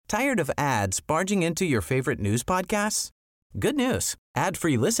Tired of ads barging into your favorite news podcasts? Good news.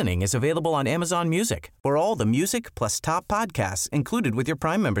 Ad-free listening is available on Amazon Music for all the music plus top podcasts included with your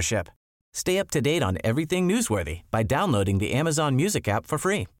Prime membership. Stay up to date on everything newsworthy by downloading the Amazon Music app for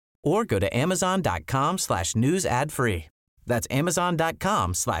free or go to amazon.com/news ad free. That's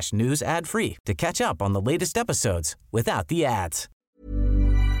amazon.com/news ad free to catch up on the latest episodes without the ads.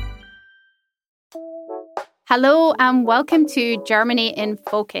 Hello and welcome to Germany in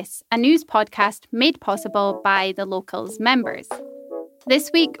Focus, a news podcast made possible by the Locals members. This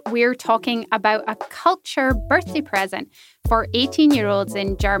week, we're talking about a culture birthday present for 18-year-olds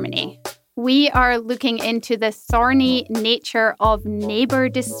in Germany. We are looking into the thorny nature of neighbour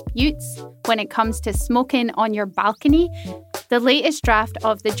disputes when it comes to smoking on your balcony. The latest draft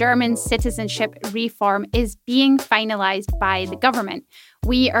of the German citizenship reform is being finalised by the government.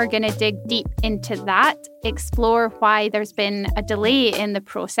 We are going to dig deep into that, explore why there's been a delay in the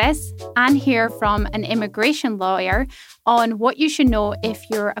process, and hear from an immigration lawyer on what you should know if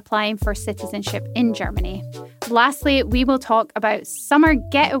you're applying for citizenship in Germany. Lastly, we will talk about summer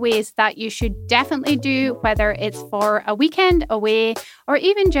getaways that you should definitely do, whether it's for a weekend away or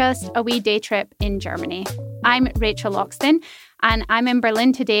even just a wee day trip in Germany. I'm Rachel Loxton, and I'm in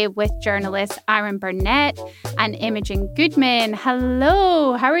Berlin today with journalists Aaron Burnett and Imogen Goodman.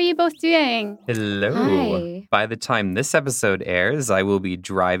 Hello, how are you both doing? Hello. Hi. By the time this episode airs, I will be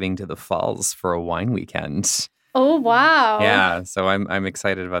driving to the falls for a wine weekend. Oh, wow. Yeah, so I'm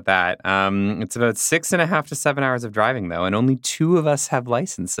excited about that. It's about 6.5 to 7 hours of driving, though, and only 2 of us have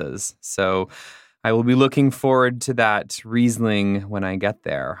licenses. So I will be looking forward to that Riesling when I get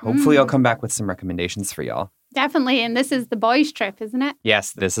there. Hopefully, I'll come back with some recommendations for y'all. Definitely, and this is the boys' trip, isn't it?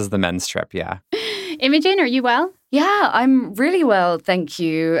 Yes, this is the men's trip, yeah. Imogen, are you well? Yeah, I'm really well, thank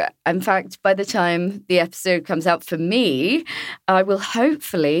you. In fact, by the time the episode comes out for me, I will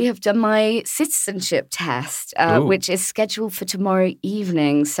hopefully have done my citizenship test, which is scheduled for tomorrow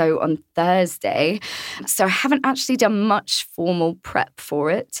evening, so on Thursday. So I haven't actually done much formal prep for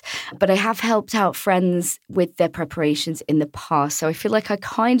it, but I have helped out friends with their preparations in the past, so I feel like I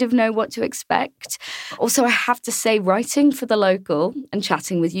kind of know what to expect. Also, I have to say, writing for The Local and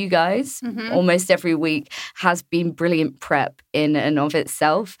chatting with you guys almost every week has been brilliant prep in and of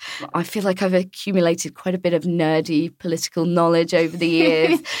itself. I feel like I've accumulated quite a bit of nerdy political knowledge over the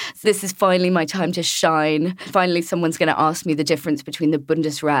years. This is finally my time to shine. Finally, someone's going to ask me the difference between the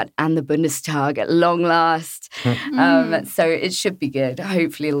Bundesrat and the Bundestag at long last. So it should be good.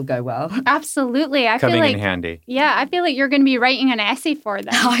 Hopefully it'll go well. Absolutely. Coming in handy. Yeah, I feel like you're going to be writing an essay for them.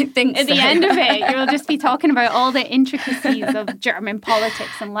 I think At the end of it, you'll just be talking about all the intricacies of German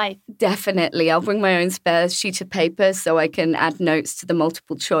politics and life. Definitely. I'll bring my own spare sheet of paper so I can add notes to the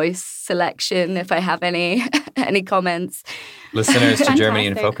multiple choice selection if I have any comments. Listeners to Germany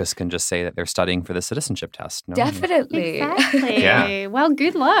in Fantastic. Focus can just say that they're studying for the citizenship test. No? Definitely. Exactly. Yeah. Well,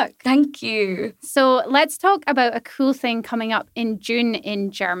 good luck. Thank you. So let's talk about a cool thing coming up in June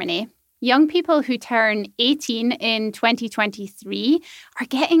in Germany. Young people who turn 18 in 2023 are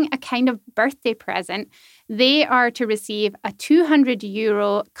getting a kind of birthday present. They are to receive a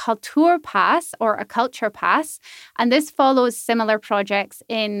 €200 Kulturpass or a culture pass. And this follows similar projects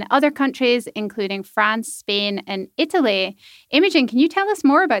in other countries, including France, Spain, and Italy. Imogen, can you tell us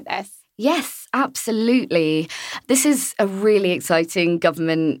more about this? Yes, absolutely. This is a really exciting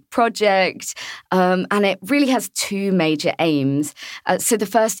government project, and it really has 2 major aims. So the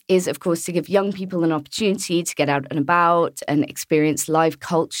first is, of course, to give young people an opportunity to get out and about and experience live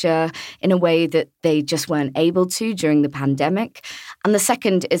culture in a way that they just weren't able to during the pandemic. And the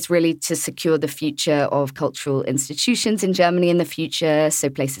second is really to secure the future of cultural institutions in Germany in the future, so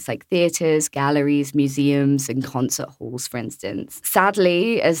places like theatres, galleries, museums, and concert halls, for instance.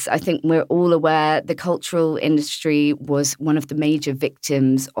 Sadly, as I think we're all aware, the cultural industry was one of the major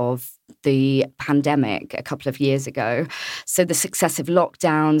victims of the pandemic a couple of years ago. So the successive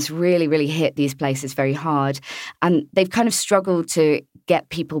lockdowns really, really hit these places very hard. And they've kind of struggled to get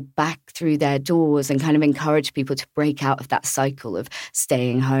people back through their doors and kind of encourage people to break out of that cycle of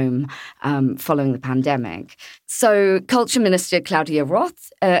staying home following the pandemic. So Culture Minister Claudia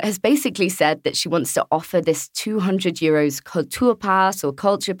Roth has basically said that she wants to offer this €200 Kulturpass or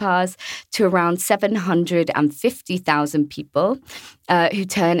Culture Pass to around 750,000 people who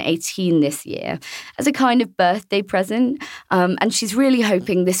turn 18 this year as a kind of birthday present. And she's really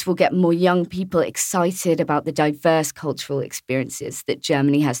hoping this will get more young people excited about the diverse cultural experiences that that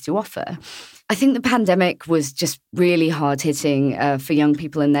Germany has to offer. I think the pandemic was just really hard-hitting for young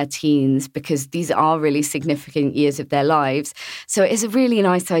people in their teens because these are really significant years of their lives. So it is a really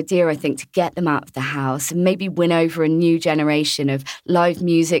nice idea, I think, to get them out of the house and maybe win over a new generation of live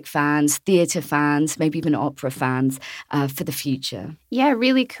music fans, theatre fans, maybe even opera fans for the future. Yeah,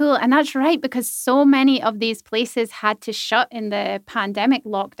 really cool. And that's right, because so many of these places had to shut in the pandemic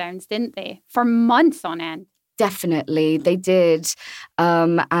lockdowns, didn't they? For months on end. Definitely, they did.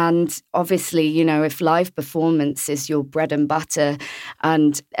 And obviously, you know, if live performance is your bread and butter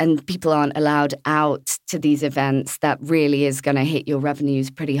and people aren't allowed out to these events, that really is going to hit your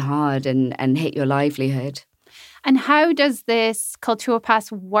revenues pretty hard and hit your livelihood. And how does this Cultural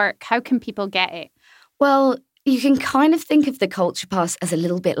Pass work? How can people get it? Well, you can kind of think of the Culture Pass as a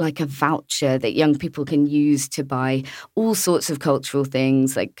little bit like a voucher that young people can use to buy all sorts of cultural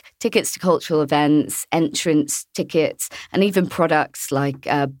things, like tickets to cultural events, entrance tickets, and even products like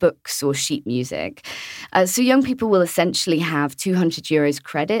books or sheet music. So young people will essentially have €200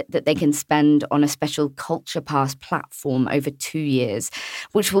 credit that they can spend on a special Culture Pass platform over 2 years,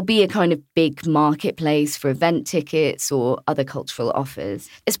 which will be a kind of big marketplace for event tickets or other cultural offers.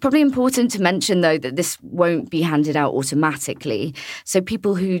 It's probably important to mention, though, that this won't be handed out automatically. So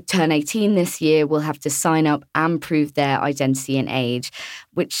people who turn 18 this year will have to sign up and prove their identity and age,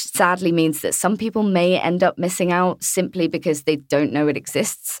 which sadly means that some people may end up missing out simply because they don't know it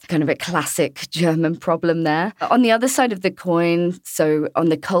exists. Kind of a classic German problem there. On the other side of the coin, so on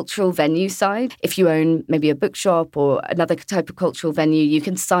the cultural venue side, if you own maybe a bookshop or another type of cultural venue, you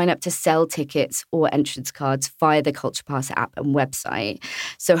can sign up to sell tickets or entrance cards via the Culture Pass app and website.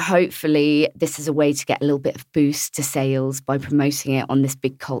 So hopefully this is a way to get a little bit of boost to sales by promoting it on this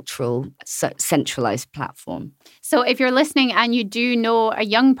big cultural centralized platform. So if you're listening and you do know a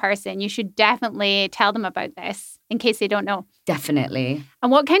young person, you should definitely tell them about this in case they don't know. Definitely.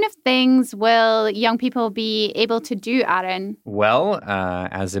 And what kind of things will young people be able to do, Aaron? Well,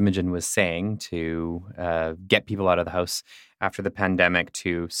 as Imogen was saying, to get people out of the house after the pandemic,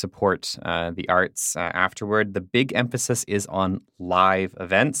 to support the arts afterward, the big emphasis is on live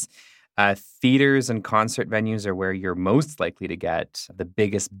events. Theaters and concert venues are where you're most likely to get the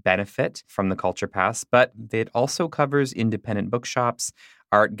biggest benefit from the Culture Pass, but it also covers independent bookshops,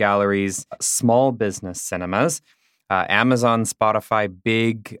 art galleries, small business cinemas, Amazon, Spotify,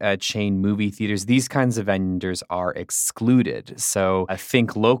 big chain movie theaters. These kinds of vendors are excluded. So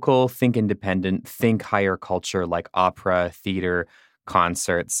think local, think independent, think higher culture like opera, theater,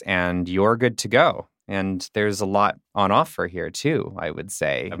 concerts, and you're good to go. And there's a lot on offer here, too, I would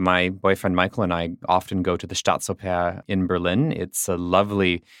say. My boyfriend Michael and I often go to the Staatsoper in Berlin. It's a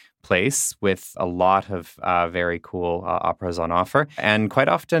lovely place with a lot of very cool operas on offer. And quite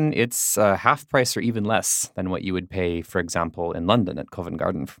often it's half price or even less than what you would pay, for example, in London at Covent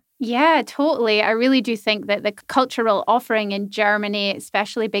Garden. Yeah, totally. I really do think that the cultural offering in Germany,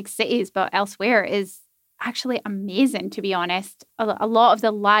 especially big cities, but elsewhere, is actually amazing, to be honest. A lot of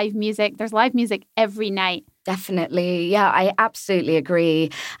the live music, there's live music every night. Definitely. Yeah, I absolutely agree.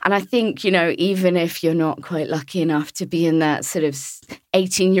 And I think, you know, even if you're not quite lucky enough to be in that sort of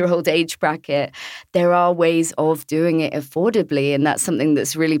 18-year-old age bracket, there are ways of doing it affordably. And that's something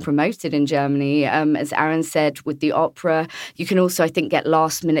that's really promoted in Germany. As Aaron said, with the opera, you can also, I think, get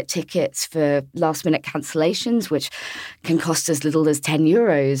last-minute tickets for last-minute cancellations, which can cost as little as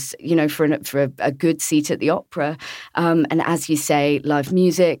 €10, you know, for a good seat at the opera. And as you say, live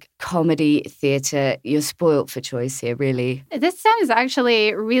music, comedy, theatre, you're spoiled for choice here, really. This sounds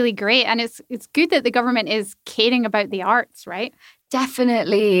actually really great. And it's good that the government is caring about the arts, right?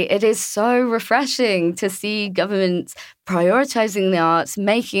 Definitely. It is so refreshing to see governments prioritizing the arts,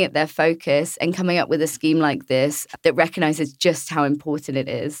 making it their focus, and coming up with a scheme like this that recognizes just how important it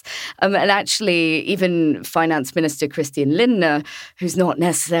is. And actually, even Finance Minister Christian Lindner, who's not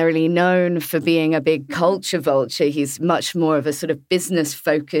necessarily known for being a big culture vulture, he's much more of a sort of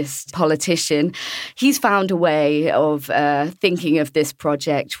business-focused politician. He's found a way of thinking of this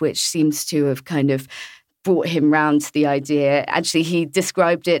project, which seems to have kind of brought him round to the idea. Actually, he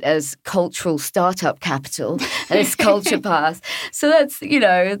described it as cultural startup capital and it's Culture Pass. So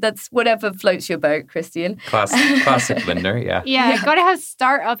that's whatever floats your boat, Christian. Classic Lindner, yeah. Yeah, got to have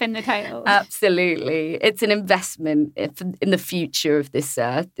startup in the title. Absolutely. It's an investment in the future of this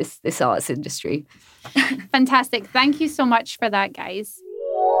arts industry. Fantastic. Thank you so much for that, guys.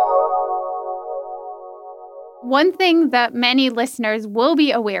 One thing that many listeners will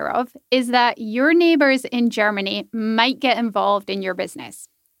be aware of is that your neighbours in Germany might get involved in your business.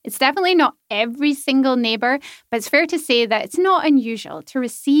 It's definitely not every single neighbour, but it's fair to say that it's not unusual to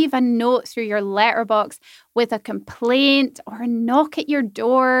receive a note through your letterbox with a complaint or a knock at your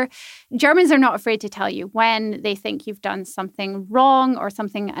door. Germans are not afraid to tell you when they think you've done something wrong or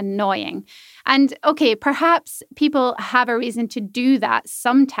something annoying. And okay, perhaps people have a reason to do that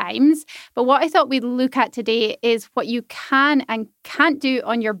sometimes, but what I thought we'd look at today is what you can and can't do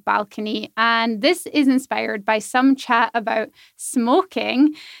on your balcony. And this is inspired by some chat about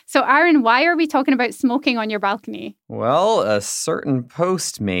smoking. So Aaron, why are we talking about smoking on your balcony? Well, a certain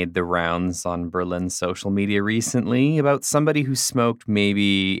post made the rounds on Berlin's social media recently about somebody who smoked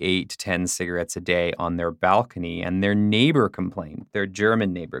maybe 8 to 10 cigarettes a day on their balcony, and their neighbor complained. Their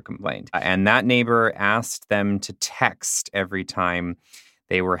German neighbor complained. And that neighbor asked them to text every time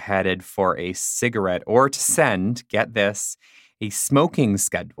they were headed for a cigarette or to send, get this, a smoking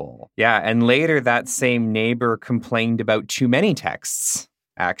schedule. Yeah, and later that same neighbor complained about too many texts.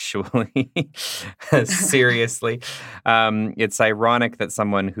 Actually, seriously. It's ironic that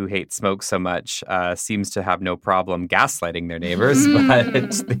someone who hates smoke so much seems to have no problem gaslighting their neighbors,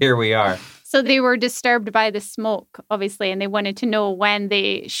 but here we are. So they were disturbed by the smoke, obviously, and they wanted to know when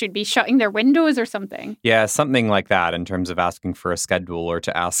they should be shutting their windows or something. Yeah, something like that in terms of asking for a schedule or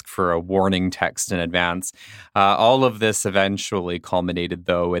to ask for a warning text in advance. All of this eventually culminated,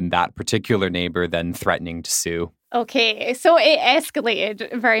 though, in that particular neighbor then threatening to sue. Okay, so it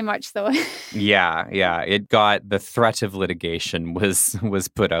escalated very much so. Yeah. It got the threat of litigation was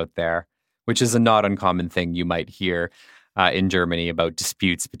put out there, which is a not uncommon thing you might hear in Germany about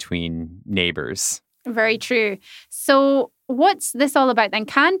disputes between neighbors. Very true. So what's this all about then?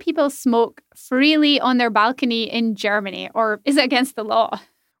 Can people smoke freely on their balcony in Germany, or is it against the law?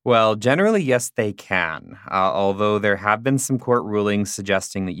 Well, generally, yes, they can, although there have been some court rulings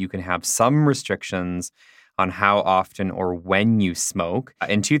suggesting that you can have some restrictions on how often or when you smoke.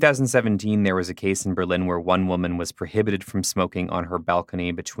 In 2017, there was a case in Berlin where one woman was prohibited from smoking on her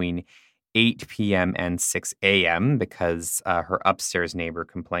balcony between 8 p.m. and 6 a.m. because her upstairs neighbor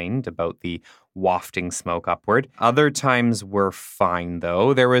complained about the wafting smoke upward. Other times were fine,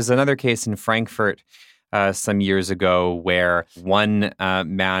 though. There was another case in Frankfurt some years ago where one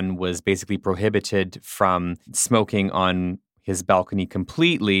man was basically prohibited from smoking on his balcony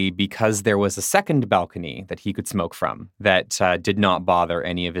completely because there was a second balcony that he could smoke from that did not bother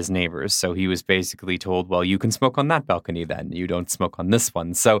any of his neighbors. So he was basically told, well, you can smoke on that balcony then. You don't smoke on this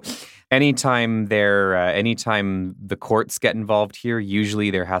one. So anytime the courts get involved here, usually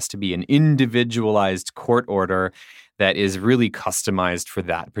there has to be an individualized court order that is really customized for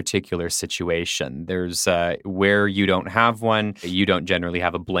that particular situation. There's where you don't have one, you don't generally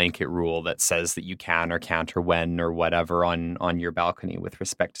have a blanket rule that says that you can or can't or when or whatever on your balcony with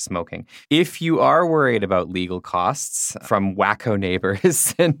respect to smoking. If you are worried about legal costs from wacko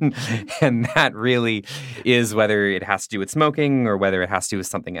neighbors, and that really is whether it has to do with smoking or whether it has to do with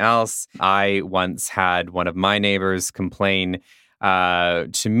something else. I once had one of my neighbors complain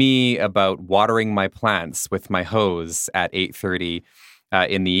to me about watering my plants with my hose at 8:30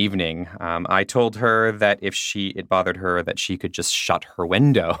 in the evening. I told her that if it bothered her, that she could just shut her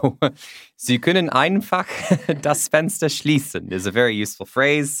window. Sie können einfach das Fenster schließen is a very useful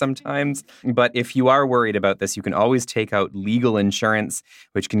phrase sometimes. But if you are worried about this, you can always take out legal insurance,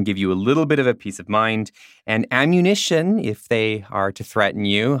 which can give you a little bit of a peace of mind. And ammunition, if they are to threaten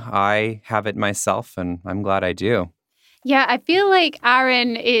you. I have it myself, and I'm glad I do. Yeah, I feel like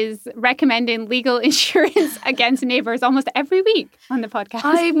Aaron is recommending legal insurance against neighbours almost every week on the podcast.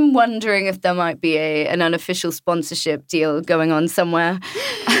 I'm wondering if there might be an unofficial sponsorship deal going on somewhere.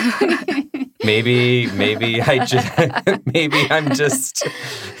 Maybe I'm just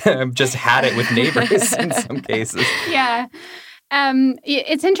had it with neighbors in some cases. Yeah.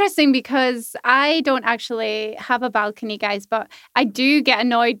 It's interesting because I don't actually have a balcony, guys, but I do get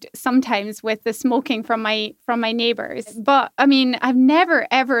annoyed sometimes with the smoking from my neighbors. But I mean, I've never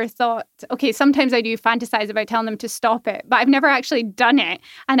ever thought, okay, sometimes I do fantasize about telling them to stop it, but I've never actually done it.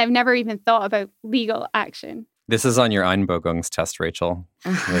 And I've never even thought about legal action. This is on your Einbürgerungstest, Rachel.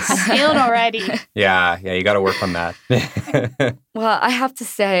 Failed already. Yeah, you got to work on that. Well, I have to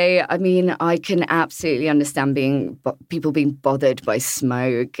say, I mean, I can absolutely understand people being bothered by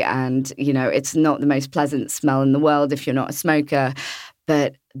smoke. And, you know, it's not the most pleasant smell in the world if you're not a smoker.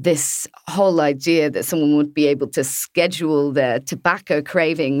 But this whole idea that someone would be able to schedule their tobacco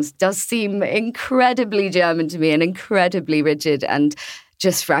cravings does seem incredibly German to me and incredibly rigid and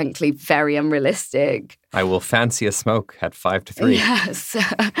just frankly very unrealistic. I will fancy a smoke at 5 to 3. Yes.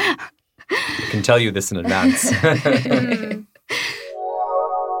 I can tell you this in advance.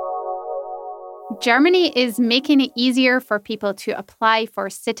 Germany is making it easier for people to apply for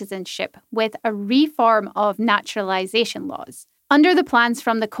citizenship with a reform of naturalization laws. Under the plans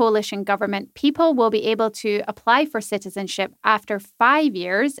from the coalition government, people will be able to apply for citizenship after 5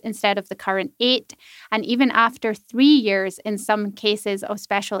 years instead of the current 8, and even after 3 years in some cases of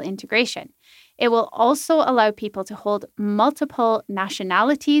special integration. It will also allow people to hold multiple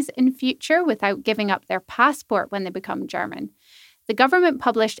nationalities in future without giving up their passport when they become German. The government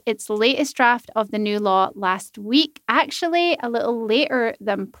published its latest draft of the new law last week, actually a little later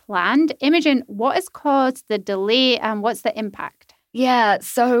than planned. Imogen, what has caused the delay and what's the impact? Yeah,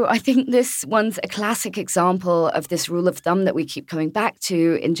 so I think this one's a classic example of this rule of thumb that we keep coming back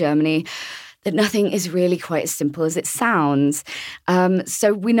to in Germany, that nothing is really quite as simple as it sounds.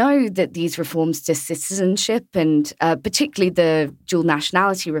 So we know that these reforms to citizenship and particularly the dual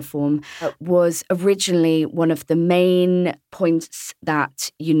nationality reform was originally one of the main points that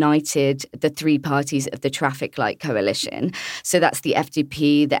united the three parties of the traffic light coalition. So that's the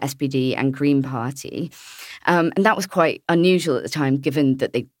FDP, the SPD and Green Party. And that was quite unusual at the time, given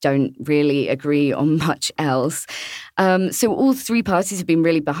that they don't really agree on much else. So all three parties have been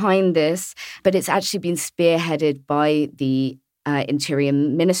really behind this, but it's actually been spearheaded by the Interior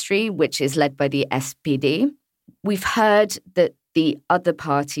Ministry, which is led by the SPD. We've heard that the other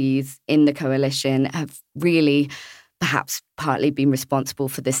parties in the coalition have really perhaps partly been responsible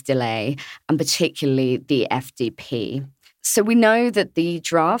for this delay, and particularly the FDP. So we know that the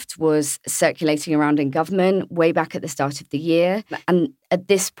draft was circulating around in government way back at the start of the year. And at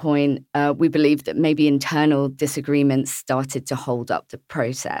this point, we believe that maybe internal disagreements started to hold up the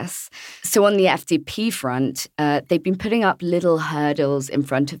process. So on the FDP front, they've been putting up little hurdles in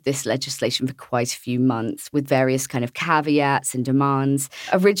front of this legislation for quite a few months with various kind of caveats and demands.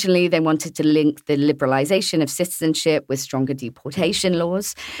 Originally, they wanted to link the liberalization of citizenship with stronger deportation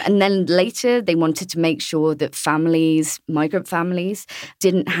laws. And then later, they wanted to make sure that families, migrant families,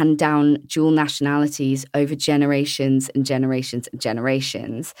 didn't hand down dual nationalities over generations and generations and generations.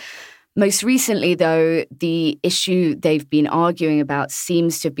 Most recently, though, the issue they've been arguing about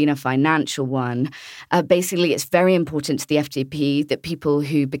seems to have been a financial one. Basically, it's very important to the FDP that people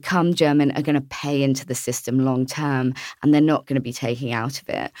who become German are going to pay into the system long term, and they're not going to be taking out of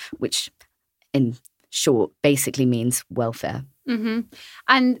it, which in short basically means welfare. Mm-hmm.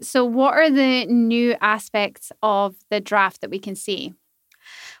 And so what are the new aspects of the draft that we can see?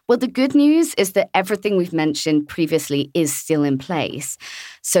 Well, the good news is that everything we've mentioned previously is still in place.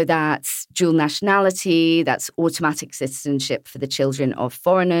 So that's dual nationality, that's automatic citizenship for the children of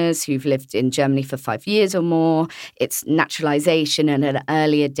foreigners who've lived in Germany for 5 years or more. It's naturalization at an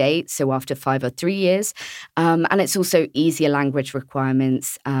earlier date, so after 5 or 3 years. And it's also easier language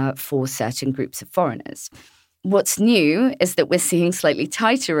requirements for certain groups of foreigners. What's new is that we're seeing slightly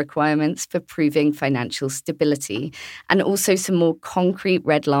tighter requirements for proving financial stability and also some more concrete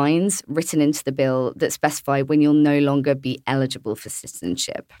red lines written into the bill that specify when you'll no longer be eligible for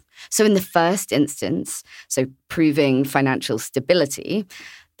citizenship. So in the first instance, so proving financial stability,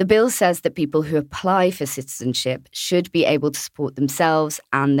 the bill says that people who apply for citizenship should be able to support themselves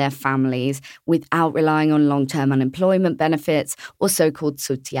and their families without relying on long-term unemployment benefits or so-called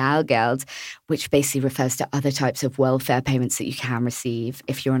Sozialgeld, which basically refers to other types of welfare payments that you can receive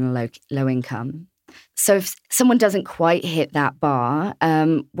if you're on a low income. So if someone doesn't quite hit that bar,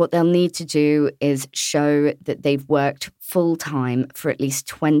 what they'll need to do is show that they've worked full-time for at least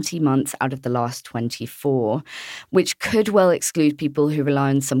 20 months out of the last 24, which could well exclude people who rely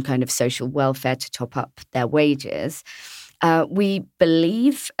on some kind of social welfare to top up their wages. We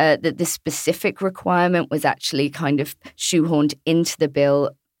believe that this specific requirement was actually kind of shoehorned into the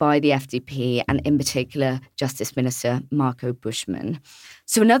bill by the FDP and in particular Justice Minister Marco Buschmann.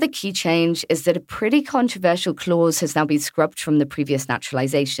 So another key change is that a pretty controversial clause has now been scrubbed from the previous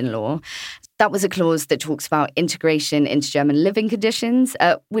naturalization law. That was a clause that talks about integration into German living conditions,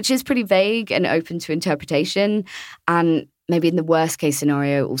 which is pretty vague and open to interpretation, and maybe in the worst case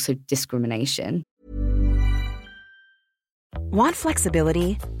scenario, also discrimination. Want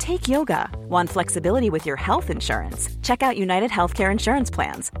flexibility? Take yoga. Want flexibility with your health insurance? Check out United Healthcare Insurance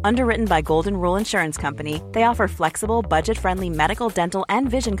Plans. Underwritten by Golden Rule Insurance Company, they offer flexible, budget-friendly medical, dental, and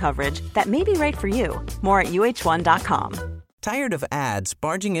vision coverage that may be right for you. More at uh1.com. Tired of ads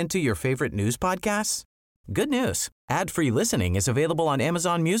barging into your favorite news podcasts? Good news. Ad-free listening is available on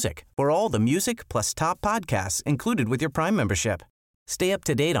Amazon Music for all the music plus top podcasts included with your Prime membership. Stay up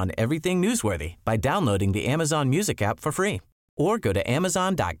to date on everything newsworthy by downloading the Amazon Music app for free or go to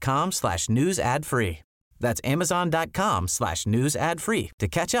amazon.com/news ad free. That's amazon.com/news ad free to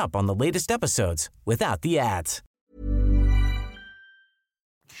catch up on the latest episodes without the ads.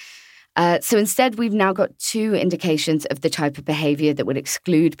 So instead, we've now got two indications of the type of behaviour that would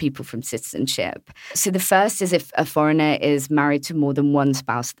exclude people from citizenship. So the first is if a foreigner is married to more than one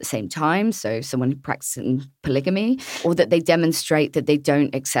spouse at the same time, so someone who practices polygamy, or that they demonstrate that they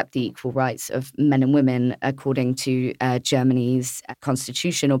don't accept the equal rights of men and women according to Germany's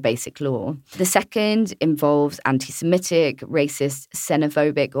constitution or basic law. The second involves anti-Semitic, racist,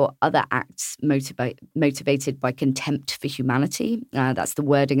 xenophobic, or other acts motivated by contempt for humanity. That's the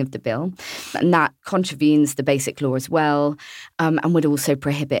wording of the bill. And that contravenes the basic law as well, and would also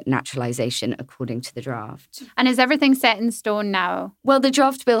prohibit naturalisation according to the draft. And is everything set in stone now? Well, the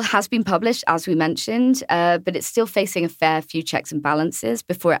draft bill has been published, as we mentioned, but it's still facing a fair few checks and balances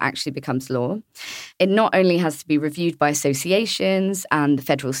before it actually becomes law. It not only has to be reviewed by associations and the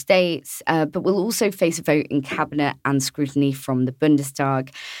federal states, but will also face a vote in cabinet and scrutiny from the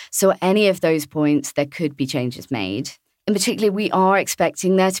Bundestag. So at any of those points, there could be changes made. In particular, we are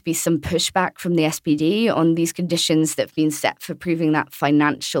expecting there to be some pushback from the SPD on these conditions that have been set for proving that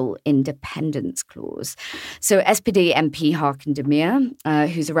financial independence clause. So SPD MP Hakan Demir,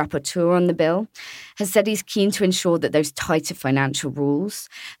 who's a rapporteur on the bill, has said he's keen to ensure that those tighter financial rules,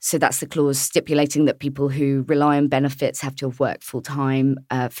 so that's the clause stipulating that people who rely on benefits have to have worked full-time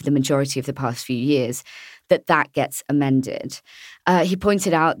for the majority of the past few years, that gets amended. He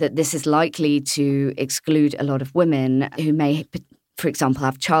pointed out that this is likely to exclude a lot of women who may, for example,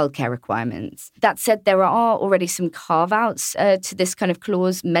 have childcare requirements. That said, there are already some carve-outs to this kind of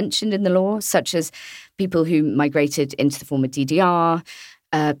clause mentioned in the law, such as people who migrated into the former DDR,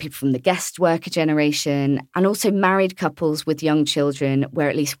 people from the guest worker generation, and also married couples with young children where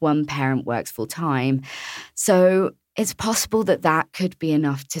at least one parent works full-time. So it's possible that could be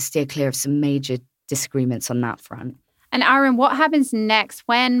enough to steer clear of some major disagreements on that front. And Aaron, what happens next?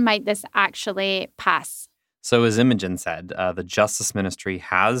 When might this actually pass? So as Imogen said, the Justice Ministry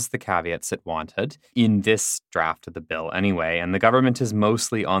has the caveats it wanted in this draft of the bill anyway, and the government is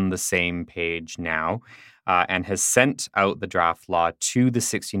mostly on the same page now and has sent out the draft law to the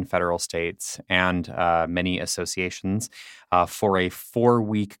 16 federal states and many associations for a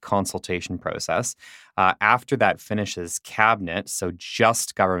 4-week consultation process. After that finishes, cabinet, so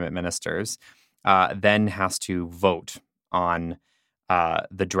just government ministers, then has to vote on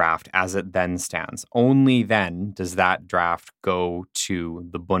the draft as it then stands. Only then does that draft go to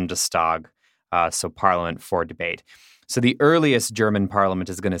the Bundestag, so Parliament, for debate. So the earliest German Parliament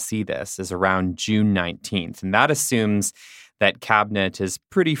is going to see this is around June 19th, and that assumes that cabinet is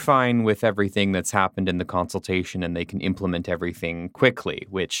pretty fine with everything that's happened in the consultation and they can implement everything quickly,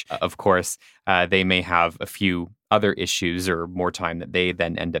 which, of course, they may have a few other issues or more time that they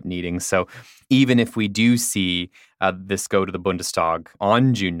then end up needing. So even if we do see this go to the Bundestag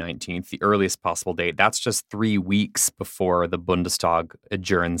on June 19th, the earliest possible date, that's just 3 weeks before the Bundestag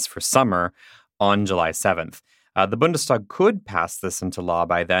adjourns for summer on July 7th. The Bundestag could pass this into law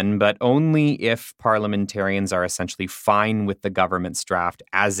by then, but only if parliamentarians are essentially fine with the government's draft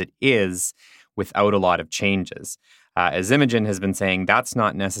as it is without a lot of changes. As Imogen has been saying, that's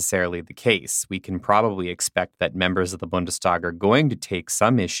not necessarily the case. We can probably expect that members of the Bundestag are going to take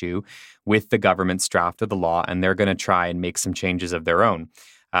some issue with the government's draft of the law, and they're going to try and make some changes of their own.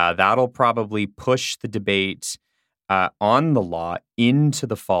 That'll probably push the debate on the law into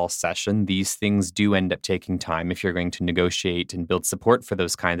the fall session. These things do end up taking time if you're going to negotiate and build support for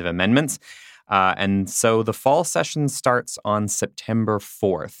those kinds of amendments. And so the fall session starts on September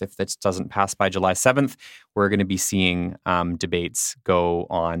 4th. If this doesn't pass by July 7th, we're going to be seeing debates go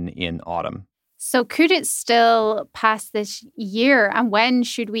on in autumn. So could it still pass this year? And when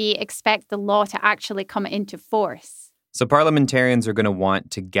should we expect the law to actually come into force? So parliamentarians are going to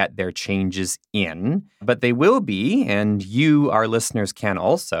want to get their changes in, but they will be, and you, our listeners, can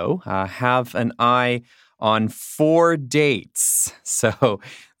also have an eye on 4 dates. So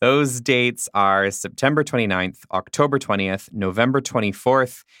those dates are September 29th, October 20th, November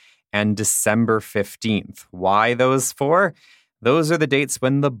 24th, and December 15th. Why those 4? Those are the dates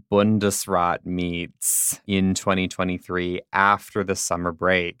when the Bundesrat meets in 2023 after the summer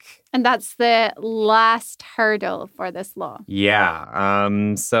break. And that's the last hurdle for this law.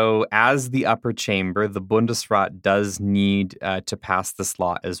 Yeah. So as the upper chamber, the Bundesrat does need to pass this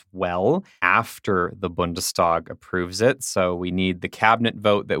law as well after the Bundestag approves it. So we need the cabinet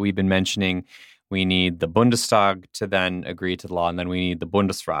vote that we've been mentioning. We need the Bundestag to then agree to the law, and then we need the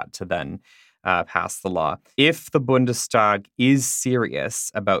Bundesrat to then pass the law. If the Bundestag is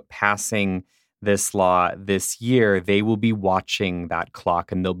serious about passing this law this year, they will be watching that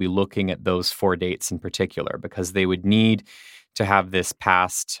clock and they'll be looking at those 4 dates in particular because they would need to have this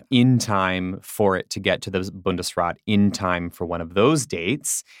passed in time for it to get to the Bundesrat in time for one of those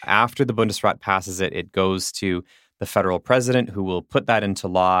dates. After the Bundesrat passes it, it goes to the federal president, who will put that into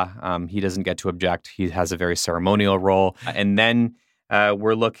law. He doesn't get to object. He has a very ceremonial role. And then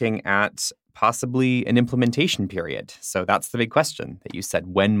we're looking at possibly an implementation period. So that's the big question that you said.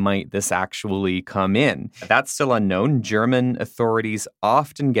 When might this actually come in? That's still unknown. German authorities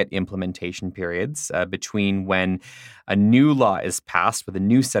often get implementation periods between when a new law is passed with a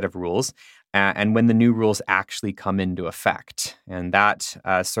new set of rules and when the new rules actually come into effect. And that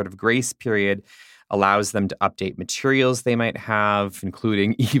sort of grace period allows them to update materials they might have,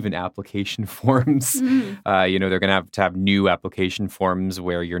 including even application forms. They're going to have new application forms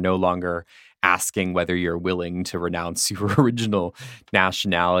where you're no longer asking whether you're willing to renounce your original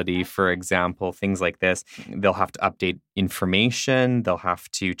nationality, for example, things like this. They'll have to update information. They'll have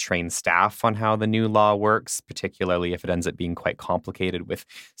to train staff on how the new law works, particularly if it ends up being quite complicated with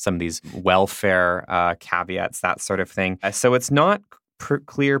some of these welfare caveats, that sort of thing. So it's not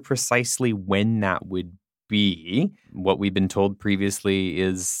clear precisely when that would be. What we've been told previously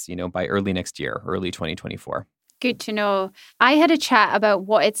is, by early next year, early 2024. Good to know. I had a chat about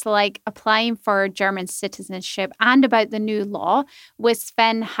what it's like applying for German citizenship and about the new law with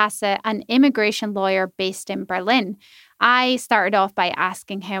Sven Hasse, an immigration lawyer based in Berlin. I started off by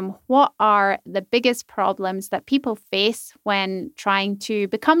asking him what are the biggest problems that people face when trying to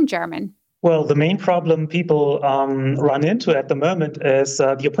become German. Well, the main problem people run into at the moment is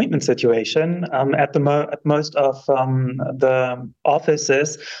the appointment situation at most of the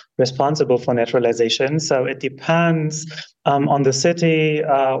offices responsible for naturalization. So it depends on the city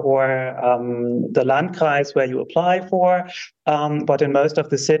or the Landkreis where you apply for. But in most of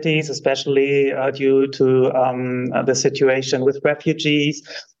the cities, especially due to the situation with refugees,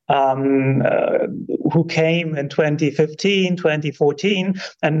 who came in 2015, 2014,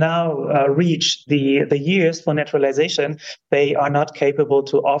 and now reach the years for naturalization, they are not capable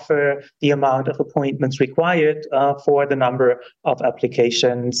to offer the amount of appointments required for the number of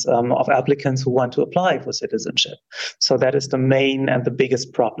applications of applicants who want to apply for citizenship. So that is the main and the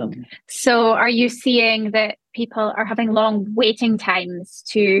biggest problem. So are you seeing that people are having long waiting times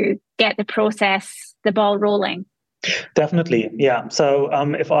to get the ball rolling? Definitely, yeah. So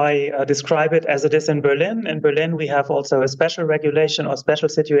if I describe it as it is in Berlin we have also a special regulation or special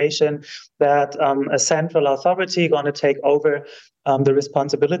situation that a central authority going to take over the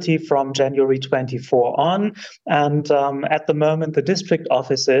responsibility from January 24 on. And at the moment, the district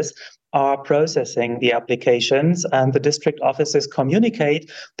offices are processing the applications, and the district offices communicate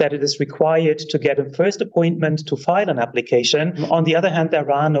that it is required to get a first appointment to file an application. On the other hand,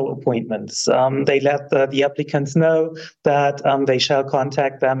 there are no appointments. They let the applicants know that they shall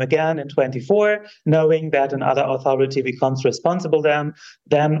contact them again in 24, knowing that another authority becomes responsible then,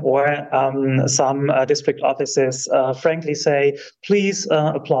 or some district offices frankly say, please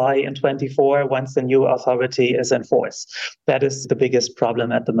apply in 24 once the new authority is in force. That is the biggest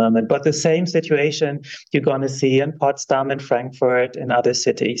problem at the moment. But the same situation you're going to see in Potsdam and Frankfurt and other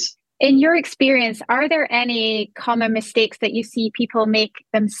cities. In your experience, are there any common mistakes that you see people make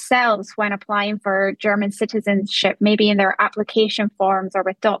themselves when applying for German citizenship, maybe in their application forms or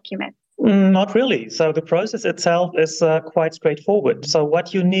with documents? Not really. So the process itself is quite straightforward. So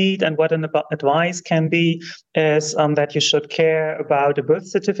what you need and what an advice can be is that you should care about a birth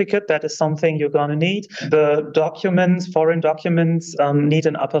certificate. That is something you're going to need. The documents, foreign documents, need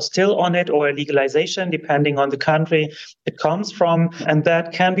an apostille on it or a legalization, depending on the country it comes from. And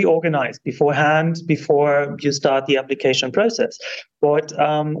that can be organized beforehand, before you start the application process. But,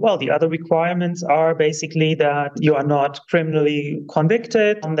 the other requirements are basically that you are not criminally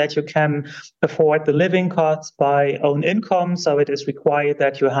convicted, that you can afford the living costs by own income. So it is required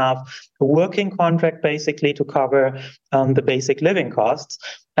that you have a working contract basically to cover the basic living costs.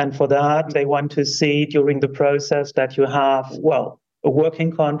 And for that, they want to see during the process that you have, a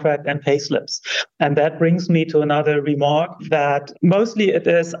working contract and pay slips. And that brings me to another remark that mostly it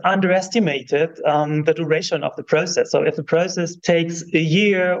is underestimated, the duration of the process. So if the process takes a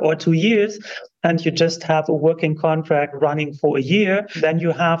year or 2 years, and you just have a working contract running for a year, then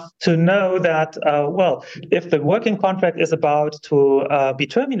you have to know that, if the working contract is about to be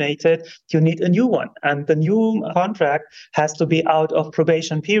terminated, you need a new one. And the new contract has to be out of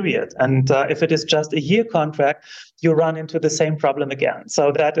probation period. And if it is just a year contract, you run into the same problem again.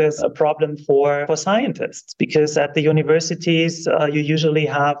 So that is a problem for scientists, because at the universities, you usually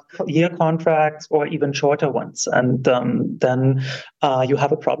have year contracts or even shorter ones. And then you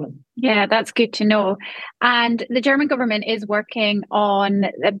have a problem. Yeah, that's good to know. And the German government is working on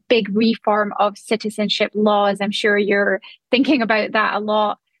a big reform of citizenship laws. I'm sure you're thinking about that a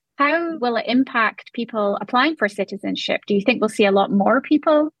lot. How will it impact people applying for citizenship? Do you think we'll see a lot more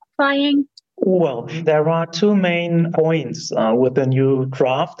people applying? Well, there are two main points with the new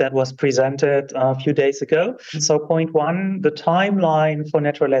draft that was presented a few days ago. So, point one, the timeline for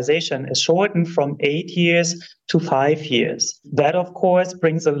naturalization is shortened from 8 years to 5 years. That, of course,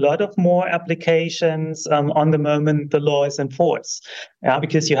 brings a lot of more applications on the moment the law is in force,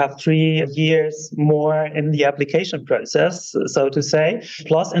 because you have 3 years more in the application process, so to say.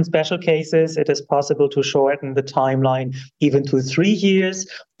 Plus, in special cases, it is possible to shorten the timeline even to 3 years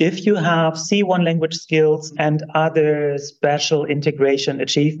if you have C1 language skills and other special integration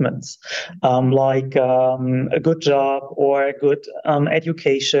achievements, like a good job or a good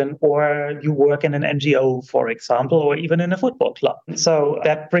education, or you work in an NGO, for example, or even in a football club. So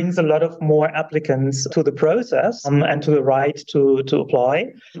that brings a lot of more applicants to the process and to the right to apply.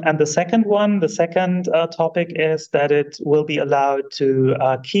 And the second topic is that it will be allowed to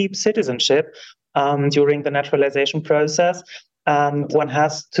keep citizenship during the naturalization process. And one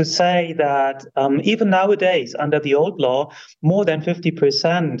has to say that even nowadays, under the old law, more than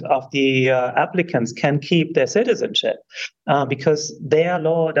 50% of the applicants can keep their citizenship because their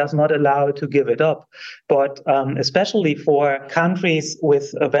law does not allow to give it up. But especially for countries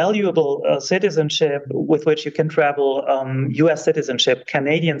with a valuable citizenship with which you can travel, US citizenship,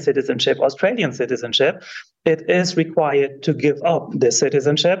 Canadian citizenship, Australian citizenship, it is required to give up this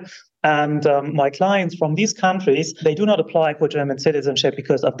citizenship. And my clients from these countries, they do not apply for German citizenship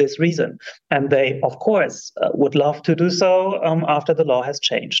because of this reason. And they, of course, would love to do so after the law has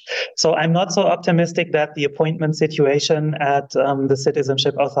changed. So I'm not so optimistic that the appointment situation at the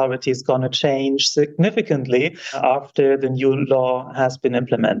citizenship authority is going to change significantly after the new law has been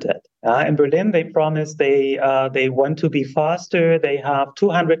implemented. In Berlin, they promise they want to be faster. They have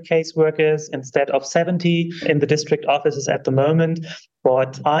 200 caseworkers instead of 70 in the district offices at the moment.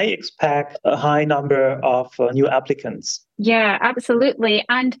 But I expect a high number of new applicants. Yeah, absolutely.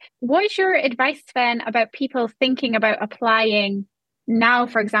 And what's your advice, Sven, about people thinking about applying now,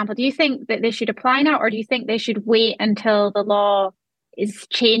 for example? Do you think that they should apply now, or do you think they should wait until the law is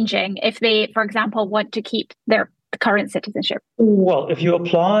changing if they, for example, want to keep their current citizenship? Well, if you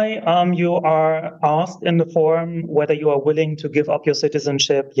apply, you are asked in the form whether you are willing to give up your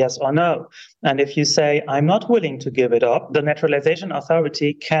citizenship, yes or no. And if you say, I'm not willing to give it up, the naturalization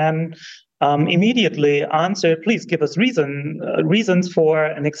authority can immediately answer, please give us reasons for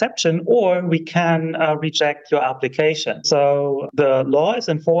an exception, or we can reject your application. So the law is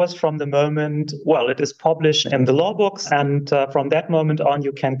enforced from the moment, well, it is published in the law books, and from that moment on,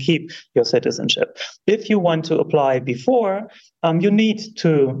 you can keep your citizenship. If you want to apply before, you need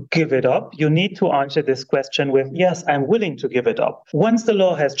to give it up. You need to answer this question with, yes, I'm willing to give it up. Once the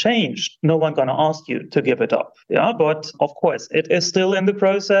law has changed, no one's going to ask you to give it up. Yeah, but of course, it is still in the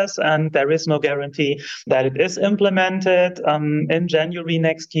process, and there is no guarantee that it is implemented in January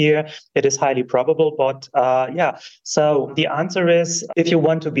next year. It is highly probable, but so the answer is, if you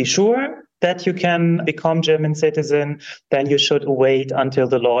want to be sure that you can become German citizen, then you should wait until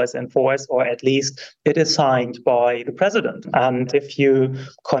the law is enforced, or at least it is signed by the president. And if you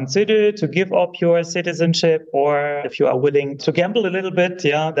consider to give up your citizenship, or if you are willing to gamble a little bit,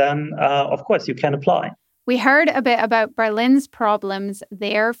 then of course you can apply. We heard a bit about Berlin's problems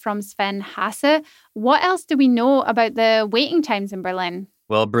there from Sven Hasse. What else do we know about the waiting times in Berlin?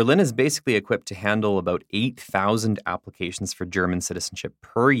 Well, Berlin is basically equipped to handle about 8,000 applications for German citizenship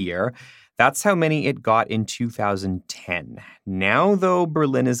per year. That's how many it got in 2010. Now, though,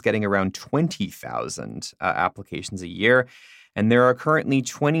 Berlin is getting around 20,000 applications a year, and there are currently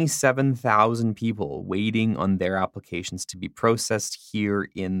 27,000 people waiting on their applications to be processed here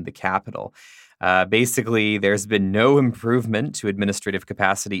in the capital. Basically, there's been no improvement to administrative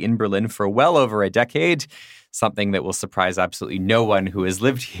capacity in Berlin for well over a decade, something that will surprise absolutely no one who has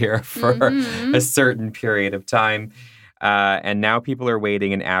lived here for a certain period of time. And now people are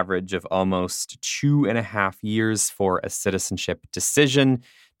waiting an average of almost 2.5 years for a citizenship decision.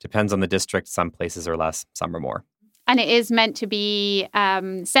 Depends on the district. Some places are less, some are more. And it is meant to be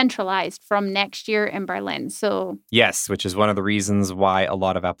centralized from next year in Berlin. So yes, which is one of the reasons why a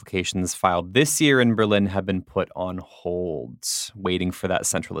lot of applications filed this year in Berlin have been put on hold, waiting for that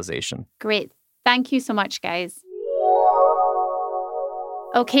centralization. Great. Thank you so much, guys.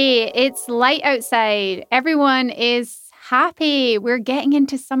 Okay, it's light outside. Everyone is happy. We're getting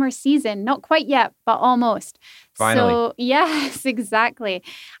into summer season. Not quite yet, but almost. Finally. So, yes, exactly.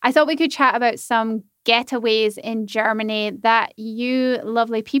 I thought we could chat about some getaways in Germany that you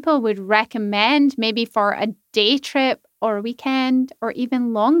lovely people would recommend, maybe for a day trip or a weekend or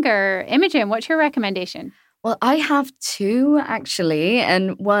even longer. Imogen, what's your recommendation? Well, I have two actually,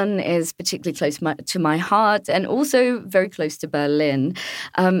 and one is particularly close to my heart and also very close to Berlin.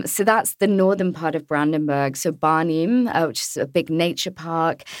 So that's the northern part of Brandenburg, so Barnim, which is a big nature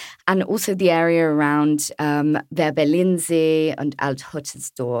park, and also the area around Berlinsee and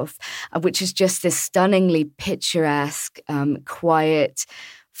Alt-Hottesdorf, which is just this stunningly picturesque, quiet,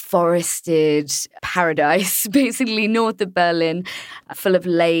 forested paradise, basically north of Berlin, full of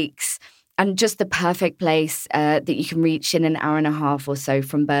lakes. And just the perfect place that you can reach in an hour and a half or so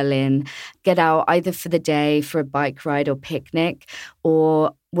from Berlin. Get out either for the day for a bike ride or picnic,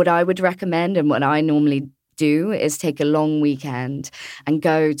 or what I would recommend and what I normally do is take a long weekend and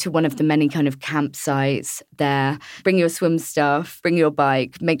go to one of the many kind of campsites there. Bring your swim stuff, bring your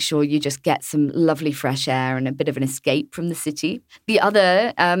bike, make sure you just get some lovely fresh air and a bit of an escape from the city. The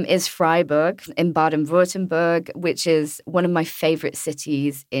other is Freiburg in Baden-Württemberg, which is one of my favorite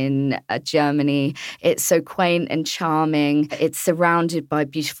cities in Germany. It's so quaint and charming. It's surrounded by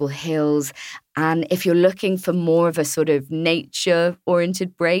beautiful hills. And if you're looking for more of a sort of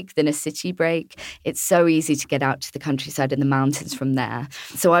nature-oriented break than a city break, it's so easy to get out to the countryside and the mountains from there.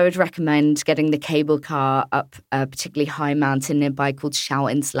 So I would recommend getting the cable car up a particularly high mountain nearby called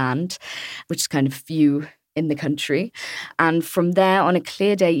Schauinsland, which is kind of view in the country. And from there, on a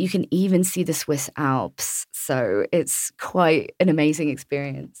clear day, you can even see the Swiss Alps. So it's quite an amazing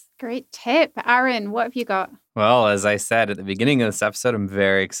experience. Great tip. Aaron, what have you got? Well, as I said at the beginning of this episode, I'm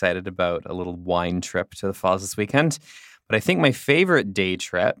very excited about a little wine trip to the falls this weekend. But I think my favorite day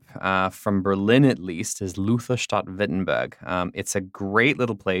trip, from Berlin at least, is Lutherstadt-Wittenberg. It's a great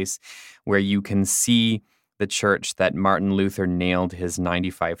little place where you can see the church that Martin Luther nailed his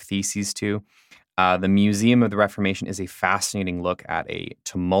 95 Theses to. The Museum of the Reformation is a fascinating look at a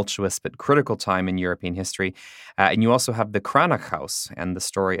tumultuous but critical time in European history. And you also have the Cranach House and the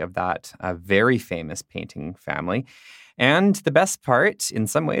story of that very famous painting family. And the best part, in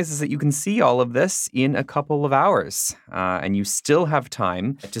some ways, is that you can see all of this in a couple of hours. And you still have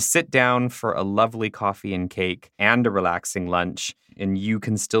time to sit down for a lovely coffee and cake and a relaxing lunch. And you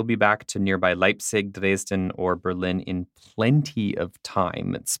can still be back to nearby Leipzig, Dresden, or Berlin in plenty of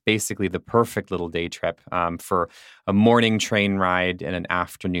time. It's basically the perfect little day trip for a morning train ride and an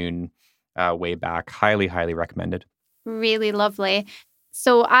afternoon way back. Highly, highly recommended. Really lovely.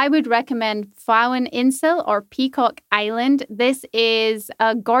 So I would recommend Fraueninsel or Peacock Island. This is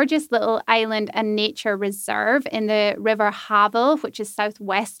a gorgeous little island and nature reserve in the River Havel, which is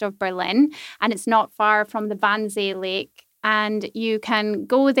southwest of Berlin, and it's not far from the Wannsee Lake. And you can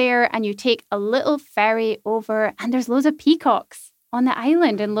go there and you take a little ferry over, and there's loads of peacocks on the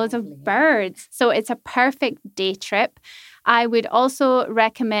island and loads of birds. So it's a perfect day trip. I would also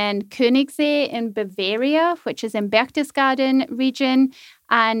recommend Königssee in Bavaria, which is in Berchtesgaden region.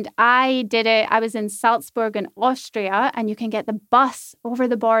 And I did it. I was in Salzburg in Austria, and you can get the bus over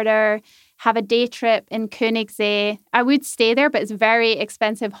the border, have a day trip in Königssee. I would stay there, but it's very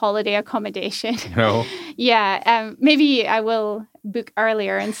expensive holiday accommodation. No. Yeah, maybe I will book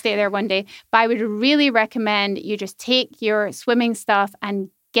earlier and stay there one day. But I would really recommend you just take your swimming stuff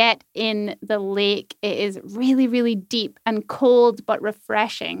and get in the lake. It is really, really deep and cold, but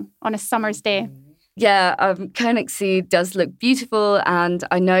refreshing on a summer's day. Yeah, Königssee does look beautiful, and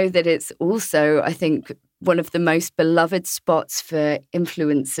I know that it's also, I think, one of the most beloved spots for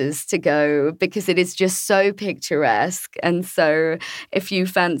influencers to go because it is just so picturesque. And so if you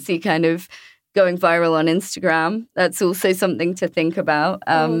fancy kind of going viral on Instagram, that's also something to think about.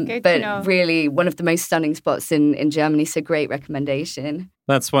 But really, one of the most stunning spots in Germany, so great recommendation.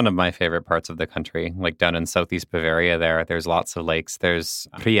 That's one of my favorite parts of the country, like down in southeast Bavaria there's lots of lakes. There's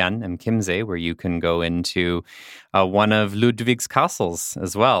Prian and Chiemsee, where you can go into one of Ludwig's castles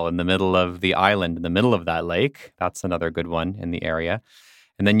as well, in the middle of the island, in the middle of that lake. That's another good one in the area.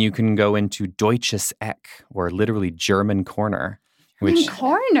 And then you can go into Deutsches Eck, or literally German Corner.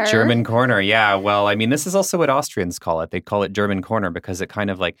 German Corner, yeah. Well, I mean, this is also what Austrians call it. They call it German Corner because it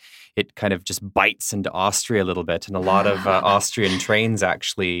kind of just bites into Austria a little bit. And a lot of Austrian trains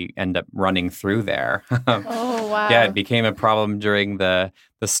actually end up running through there. Oh, wow. Yeah, it became a problem during the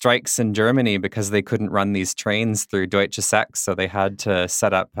strikes in Germany because they couldn't run these trains through Deutsche Eck. So they had to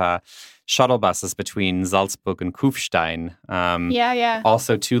set up shuttle buses between Salzburg and Kufstein. Yeah.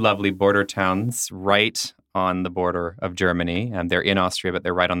 Also, two lovely border towns right on the border of Germany. They're in Austria, but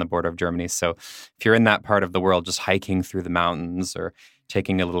they're right on the border of Germany. So if you're in that part of the world, just hiking through the mountains or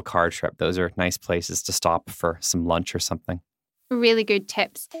taking a little car trip, those are nice places to stop for some lunch or something. Really good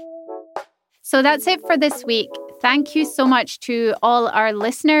tips. So that's it for this week. Thank you so much to all our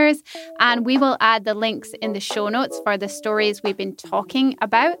listeners, and we will add the links in the show notes for the stories we've been talking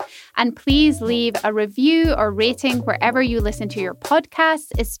about. And please leave a review or rating wherever you listen to your podcasts,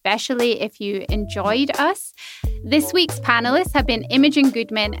 especially if you enjoyed us. This week's panelists have been Imogen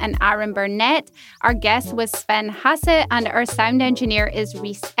Goodman and Aaron Burnett. Our guest was Sven Hasse, and our sound engineer is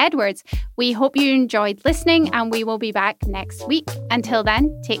Reese Edwards. We hope you enjoyed listening, and we will be back next week. Until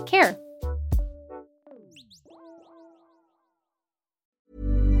then, take care.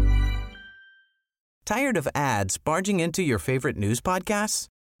 Tired of ads barging into your favorite news podcasts?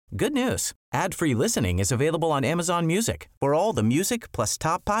 Good news. Ad-free listening is available on Amazon Music for all the music plus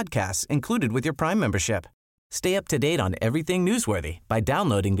top podcasts included with your Prime membership. Stay up to date on everything newsworthy by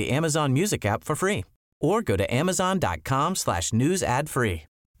downloading the Amazon Music app for free or go to amazon.com/news ad free.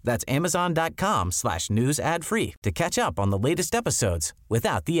 That's amazon.com/news ad free to catch up on the latest episodes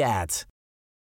without the ads.